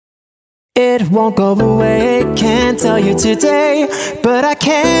It won't go away, can't tell you today, but I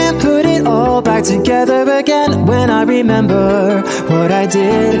can't put it all back together again when I remember what I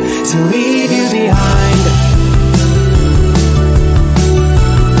did to leave you behind.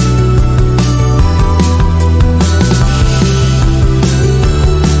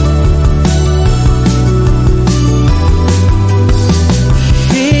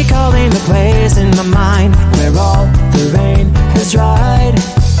 Recalling the place in my mind where all the rain has dried.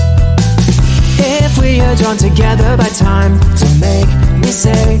 If we are drawn together by time to make me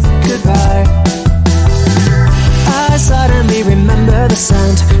say goodbye, I suddenly remember the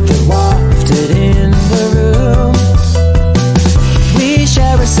scent that wafted in the room. We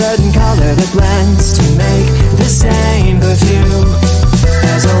share a certain color that blends to make the same perfume.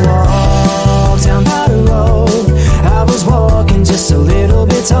 As I walked down the road, I was walking just a little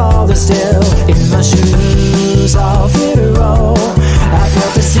bit taller still. In my shoes all vidro, I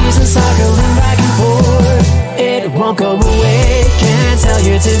felt the seasons cycling back and forth. It won't go away, can't tell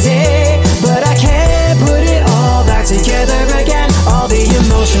you today, but I can't put it all back together again. All the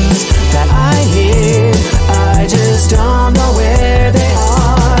emotions that I hid, I just don't know where they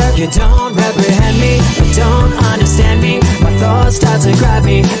are. You don't reprehend me, you don't understand me. My thoughts start to grab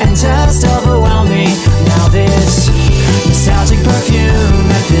me and just overwhelm me. Now this nostalgic perfume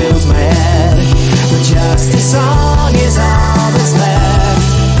that fills my head, but just this song is all that's left.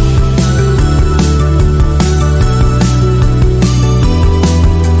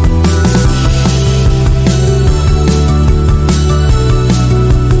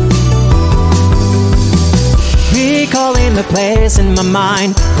 Recalling the place in my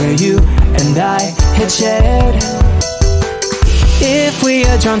mind where you and I had shared. If we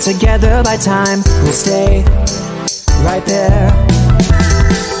are drawn together by time, we'll stay right there.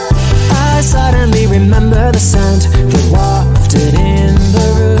 I suddenly remember the scent that wafted in the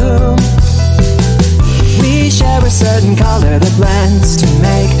room. We share a certain color that blends to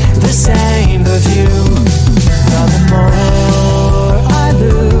make the same perfume. But the more I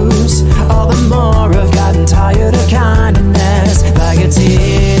lose, all the more I've gotten tired of kindness. Like a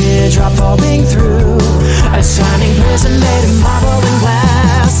teardrop falling through a shining prison made of marble and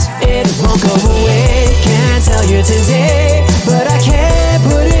glass. It won't go away, can't tell you today, but I can't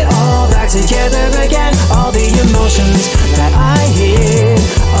put it all back together again. All the emotions that I hid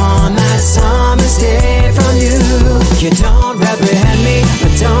on that summer's day from you. You don't reprehend me,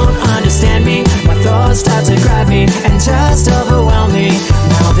 but don't understand me. My thoughts start to grab me and just overwhelm me.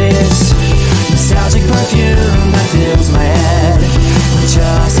 Now this nostalgic perfume that fills my head,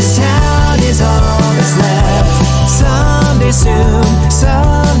 just this town is all that's left. Someday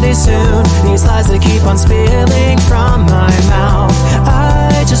soon, these lies that keep on spilling from my mouth,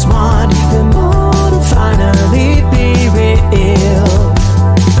 I just want them all to finally be real.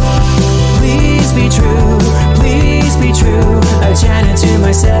 Please be true, please be true. I chanted to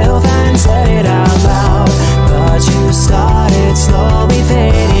myself and said it out loud, but you started slowly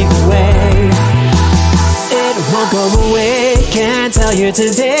fading away. It won't go away, can't tell you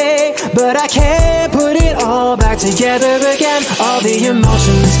today, but I can't put it all back together again. All the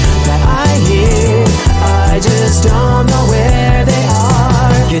emotions that I hid, I just don't know where they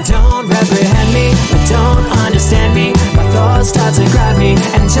are. You don't reprehend me, but don't understand me. My thoughts start to grab me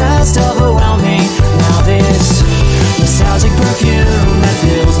and just overwhelm me. Now this nostalgic perfume that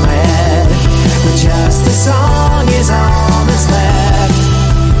fills my head, but just the song is all that's left.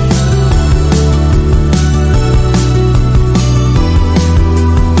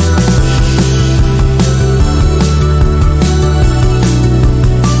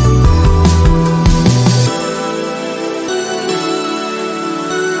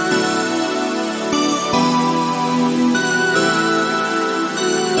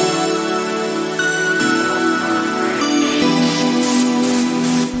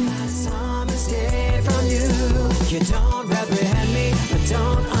 You don't reprehend me, but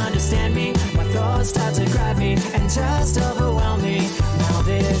don't understand me. My thoughts start to grab me and just